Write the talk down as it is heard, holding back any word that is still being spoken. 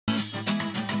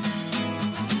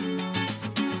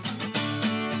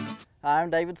Hi,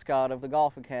 I'm David Scott of the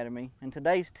Golf Academy. In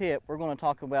today's tip, we're going to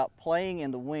talk about playing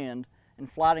in the wind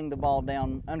and flighting the ball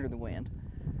down under the wind.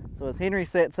 So as Henry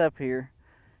sets up here,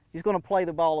 he's going to play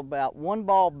the ball about one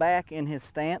ball back in his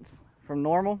stance from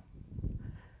normal,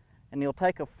 and he'll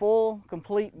take a full,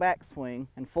 complete backswing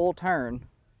and full turn,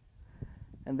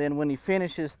 and then when he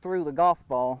finishes through the golf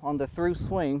ball on the through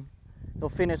swing, he'll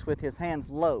finish with his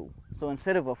hands low. So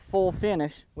instead of a full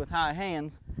finish with high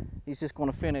hands, he's just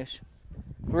going to finish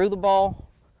through the ball,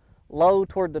 low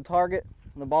toward the target,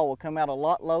 and the ball will come out a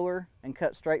lot lower and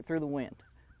cut straight through the wind.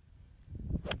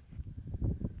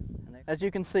 As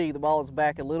you can see, the ball is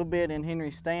back a little bit in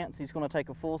Henry's stance. He's going to take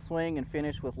a full swing and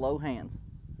finish with low hands.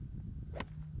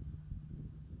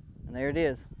 And there it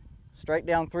is. Straight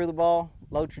down through the ball,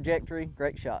 low trajectory,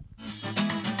 great shot.